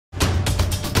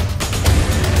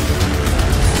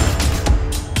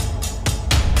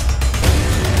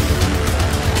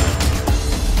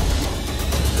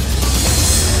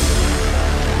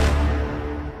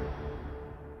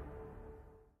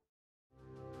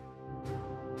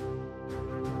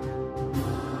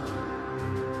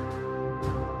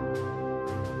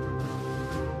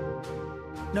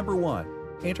Number 1.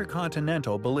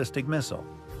 Intercontinental Ballistic Missile.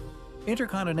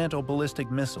 Intercontinental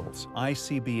Ballistic Missiles,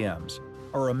 ICBMs,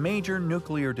 are a major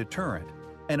nuclear deterrent,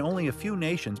 and only a few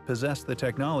nations possess the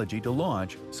technology to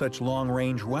launch such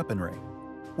long-range weaponry.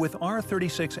 With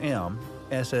R-36M,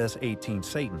 SS-18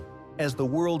 Satan, as the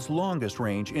world's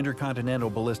longest-range intercontinental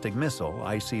ballistic missile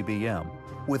 (ICBM),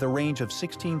 with a range of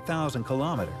 16,000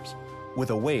 kilometers, with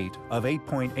a weight of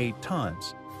 8.8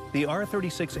 tons, the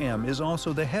R-36M is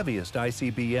also the heaviest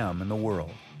ICBM in the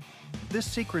world. This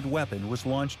secret weapon was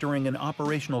launched during an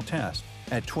operational test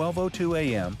at 12:02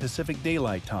 a.m. Pacific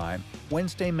Daylight Time,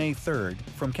 Wednesday, May 3rd,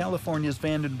 from California's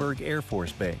Vandenberg Air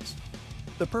Force Base.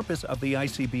 The purpose of the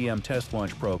ICBM test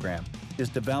launch program is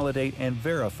to validate and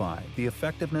verify the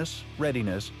effectiveness,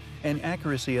 readiness, and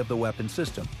accuracy of the weapon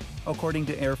system, according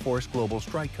to Air Force Global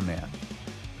Strike Command.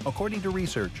 According to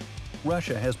research,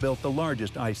 Russia has built the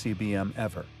largest ICBM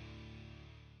ever.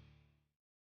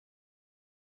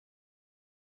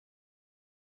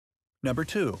 Number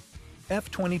 2.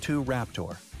 F-22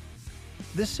 Raptor.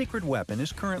 This secret weapon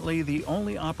is currently the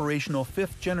only operational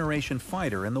fifth-generation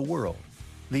fighter in the world.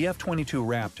 The F-22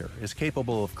 Raptor is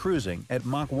capable of cruising at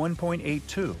Mach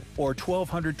 1.82 or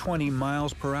 1,220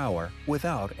 miles per hour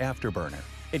without afterburner.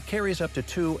 It carries up to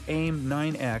 2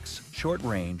 AIM-9X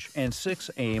short-range and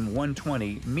 6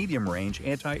 AIM-120 medium-range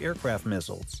anti-aircraft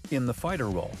missiles in the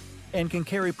fighter role, and can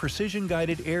carry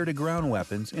precision-guided air-to-ground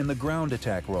weapons in the ground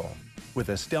attack role, with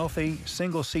a stealthy,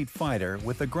 single-seat fighter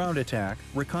with the ground attack,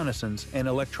 reconnaissance, and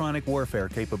electronic warfare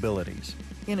capabilities.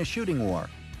 In a shooting war,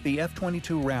 the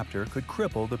F-22 Raptor could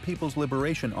cripple the People's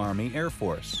Liberation Army Air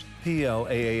Force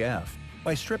 (PLAAF)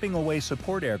 by stripping away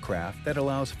support aircraft that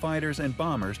allows fighters and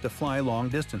bombers to fly long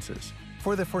distances.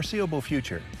 For the foreseeable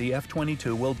future, the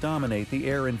F-22 will dominate the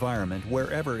air environment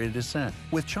wherever it is sent.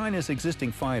 With China's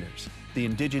existing fighters, the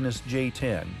indigenous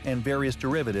J-10 and various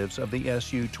derivatives of the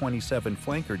Su-27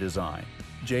 flanker design,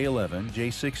 J-11,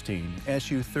 J-16,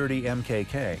 Su-30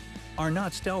 MKK, are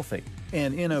not stealthy,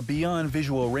 and in a beyond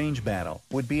visual range battle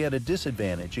would be at a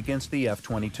disadvantage against the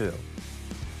F-22.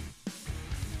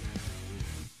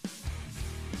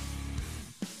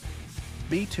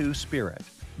 B-2 Spirit.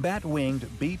 Bat-winged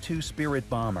B-2 Spirit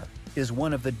bomber is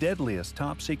one of the deadliest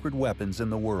top-secret weapons in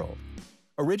the world.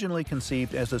 Originally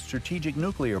conceived as a strategic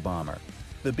nuclear bomber,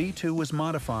 the B-2 was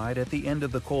modified at the end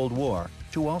of the Cold War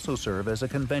to also serve as a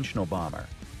conventional bomber.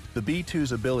 The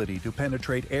B-2's ability to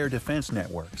penetrate air defense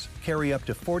networks, carry up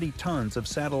to 40 tons of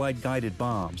satellite-guided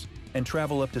bombs, and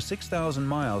travel up to 6,000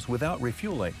 miles without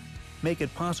refueling make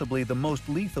it possibly the most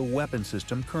lethal weapon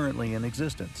system currently in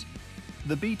existence.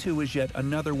 The B-2 is yet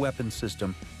another weapon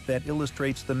system that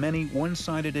illustrates the many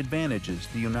one-sided advantages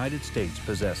the United States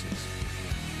possesses.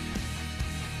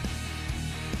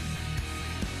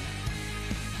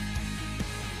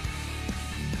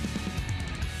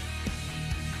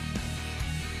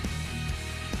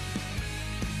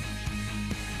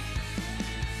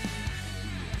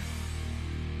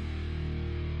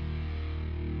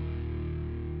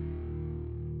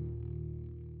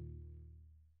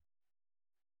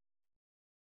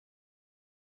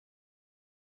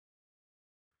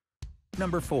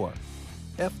 Number 4.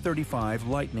 F-35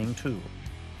 Lightning II.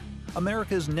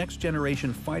 America's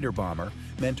next-generation fighter bomber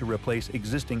meant to replace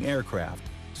existing aircraft,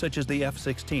 such as the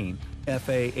F-16,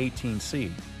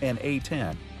 FA-18C, and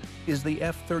A-10, is the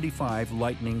F-35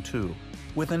 Lightning II,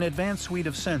 with an advanced suite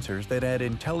of sensors that add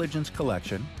intelligence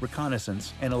collection,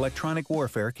 reconnaissance, and electronic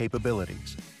warfare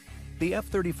capabilities. The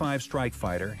F-35 strike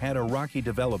fighter had a rocky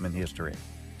development history.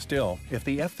 Still, if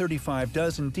the F-35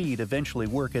 does indeed eventually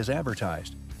work as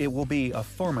advertised, it will be a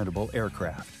formidable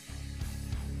aircraft.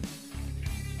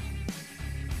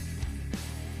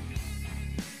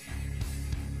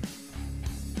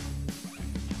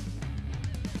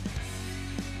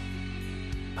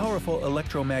 Powerful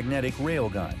electromagnetic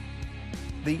railgun.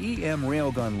 The EM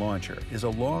railgun launcher is a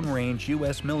long-range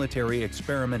U.S. military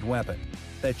experiment weapon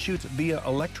that shoots via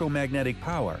electromagnetic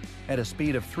power at a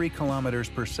speed of 3 kilometers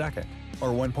per second, or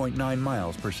 1.9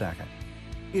 miles per second.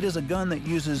 It is a gun that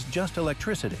uses just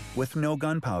electricity with no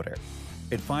gunpowder.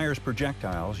 It fires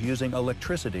projectiles using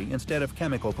electricity instead of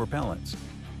chemical propellants.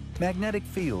 Magnetic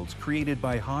fields created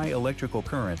by high electrical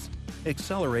currents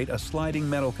accelerate a sliding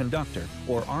metal conductor,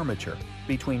 or armature,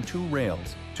 between two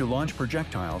rails to launch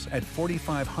projectiles at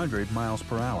 4,500 miles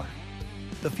per hour.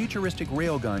 The futuristic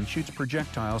railgun shoots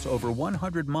projectiles over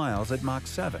 100 miles at Mach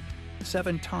 7,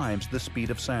 7 times the speed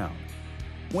of sound.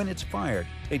 When it's fired,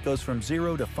 it goes from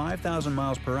 0 to 5,000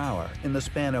 miles per hour in the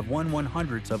span of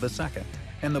 1/100th of a second,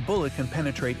 and the bullet can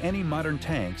penetrate any modern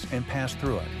tanks and pass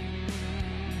through it.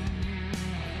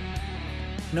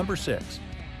 Number 6.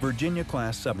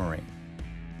 Virginia-class submarine.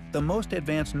 The most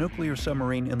advanced nuclear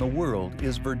submarine in the world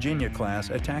is Virginia-class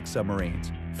attack submarines,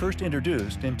 first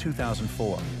introduced in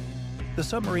 2004. The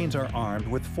submarines are armed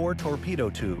with 4 torpedo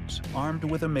tubes, armed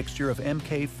with a mixture of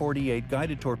Mk-48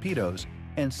 guided torpedoes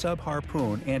and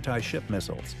sub-Harpoon anti-ship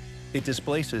missiles. It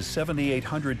displaces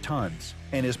 7,800 tons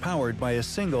and is powered by a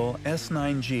single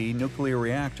S-9G nuclear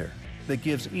reactor that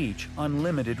gives each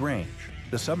unlimited range.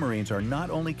 The submarines are not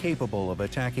only capable of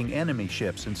attacking enemy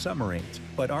ships and submarines,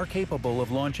 but are capable of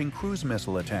launching cruise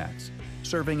missile attacks,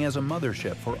 serving as a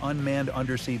mothership for unmanned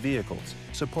undersea vehicles,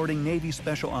 supporting Navy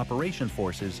Special Operations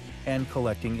Forces, and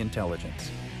collecting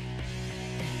intelligence.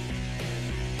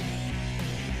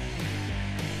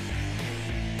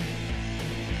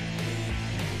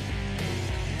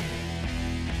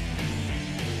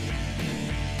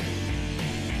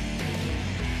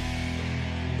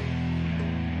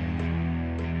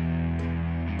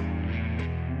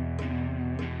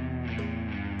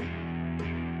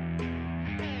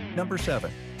 Number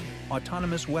 7.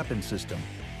 Autonomous Weapon System,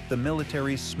 the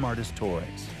military's smartest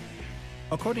toys.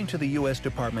 According to the U.S.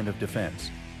 Department of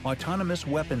Defense, Autonomous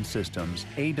Weapon Systems,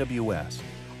 AWS,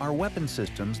 are weapon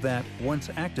systems that, once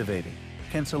activated,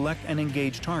 can select and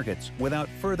engage targets without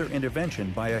further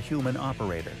intervention by a human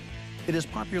operator. It is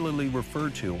popularly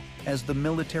referred to as the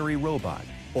military robot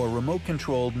or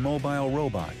remote-controlled mobile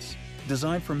robots,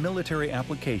 designed for military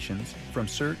applications from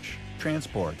search,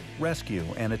 transport, rescue,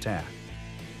 and attack.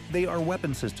 They are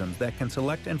weapon systems that can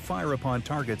select and fire upon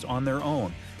targets on their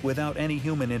own without any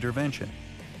human intervention.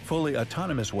 Fully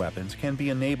autonomous weapons can be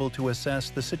enabled to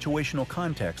assess the situational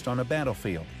context on a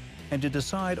battlefield and to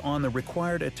decide on the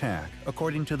required attack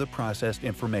according to the processed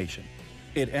information.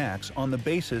 It acts on the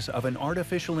basis of an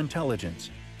artificial intelligence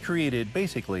created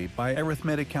basically by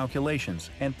arithmetic calculations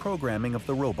and programming of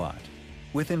the robot.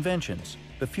 With inventions,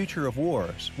 the future of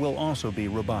wars will also be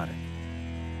robotic.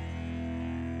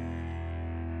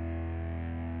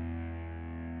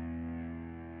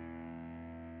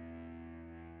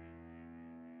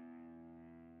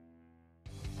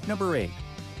 Number 8.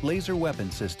 Laser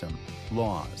Weapon System,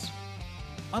 LAWS.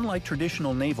 Unlike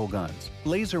traditional naval guns,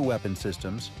 laser weapon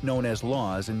systems, known as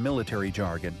LAWS in military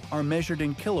jargon, are measured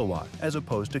in kilowatt as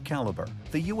opposed to caliber.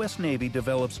 The U.S. Navy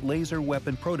develops laser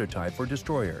weapon prototype for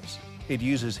destroyers. It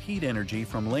uses heat energy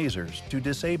from lasers to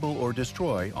disable or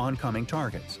destroy oncoming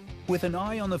targets. With an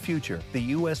eye on the future, the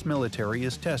U.S. military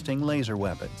is testing laser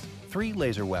weapons. 3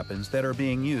 laser weapons that are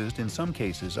being used in some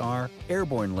cases are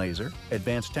airborne laser,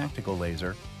 advanced tactical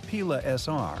laser, PILA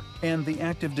SR, and the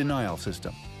active denial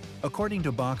system. According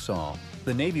to Boxall,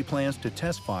 the Navy plans to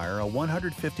test fire a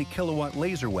 150 kilowatt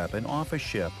laser weapon off a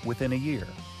ship within a year.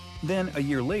 Then, a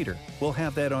year later, we'll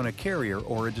have that on a carrier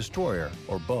or a destroyer,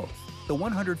 or both. The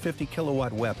 150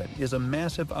 kilowatt weapon is a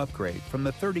massive upgrade from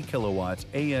the 30 kilowatts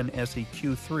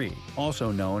AN/SEQ-3,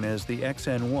 also known as the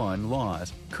XN-1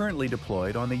 LAWS, currently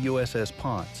deployed on the USS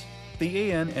Ponce.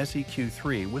 The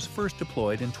AN/SEQ-3 was first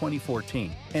deployed in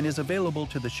 2014 and is available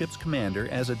to the ship's commander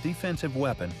as a defensive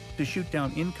weapon to shoot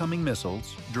down incoming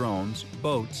missiles, drones,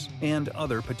 boats, and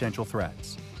other potential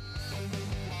threats.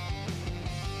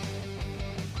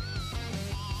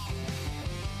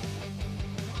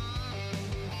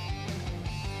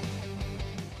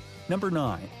 Number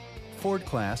 9.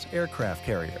 Ford-class aircraft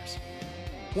carriers.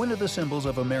 One of the symbols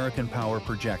of American power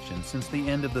projection since the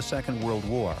end of the Second World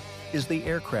War is the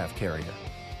aircraft carrier.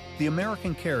 The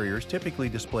American carriers typically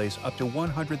displace up to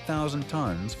 100,000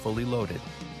 tons fully loaded,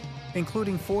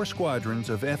 including 4 squadrons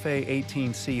of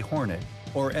FA-18C Hornet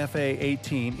or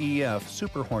FA-18EF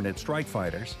Super Hornet strike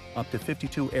fighters, up to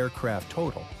 52 aircraft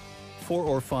total, 4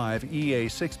 or 5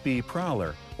 EA-6B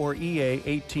Prowler or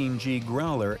EA-18G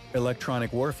Growler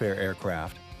electronic warfare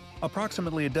aircraft,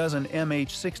 approximately a dozen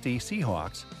MH-60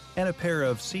 Seahawks, and a pair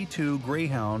of C-2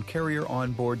 Greyhound carrier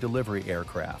onboard delivery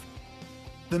aircraft.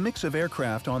 The mix of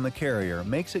aircraft on the carrier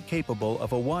makes it capable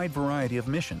of a wide variety of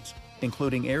missions,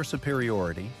 including air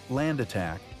superiority, land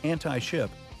attack, anti-ship,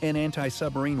 and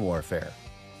anti-submarine warfare.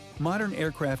 Modern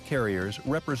aircraft carriers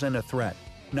represent a threat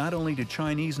not only to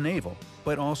Chinese naval,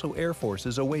 but also air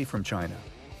forces away from China.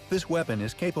 This weapon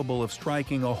is capable of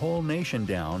striking a whole nation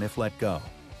down if let go.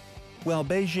 While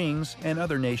Beijing's and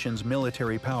other nations'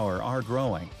 military power are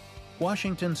growing,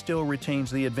 Washington still retains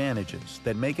the advantages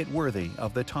that make it worthy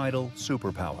of the title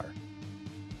superpower.